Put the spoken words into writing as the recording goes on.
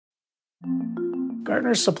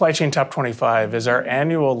Gartner's Supply Chain Top 25 is our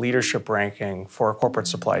annual leadership ranking for corporate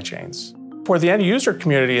supply chains. For the end user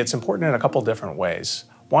community, it's important in a couple different ways.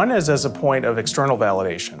 One is as a point of external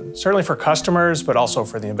validation, certainly for customers, but also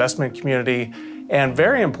for the investment community, and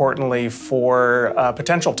very importantly for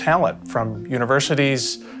potential talent from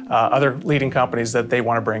universities, other leading companies that they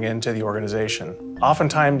want to bring into the organization.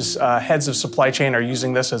 Oftentimes, heads of supply chain are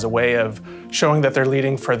using this as a way of showing that they're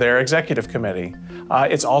leading for their executive committee.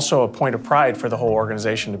 It's also a point of pride for the whole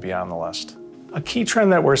organization to be on the list. A key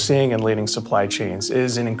trend that we're seeing in leading supply chains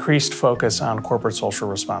is an increased focus on corporate social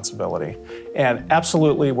responsibility. And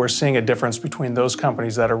absolutely, we're seeing a difference between those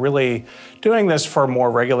companies that are really doing this for more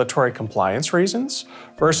regulatory compliance reasons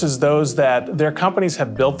versus those that their companies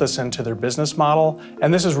have built this into their business model,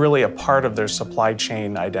 and this is really a part of their supply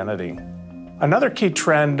chain identity. Another key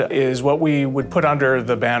trend is what we would put under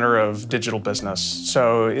the banner of digital business.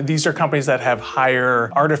 So these are companies that have higher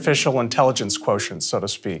artificial intelligence quotients, so to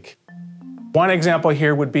speak. One example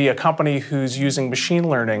here would be a company who's using machine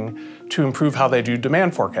learning to improve how they do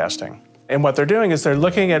demand forecasting. And what they're doing is they're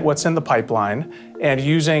looking at what's in the pipeline and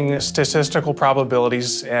using statistical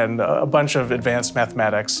probabilities and a bunch of advanced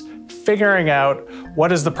mathematics, figuring out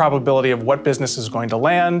what is the probability of what business is going to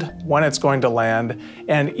land, when it's going to land,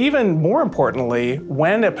 and even more importantly,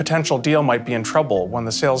 when a potential deal might be in trouble, when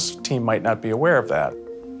the sales team might not be aware of that.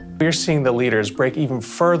 We're seeing the leaders break even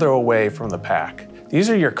further away from the pack. These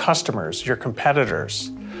are your customers, your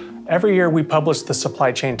competitors. Every year we publish the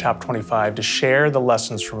Supply Chain Top 25 to share the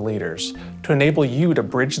lessons from leaders, to enable you to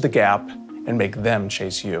bridge the gap and make them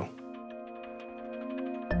chase you.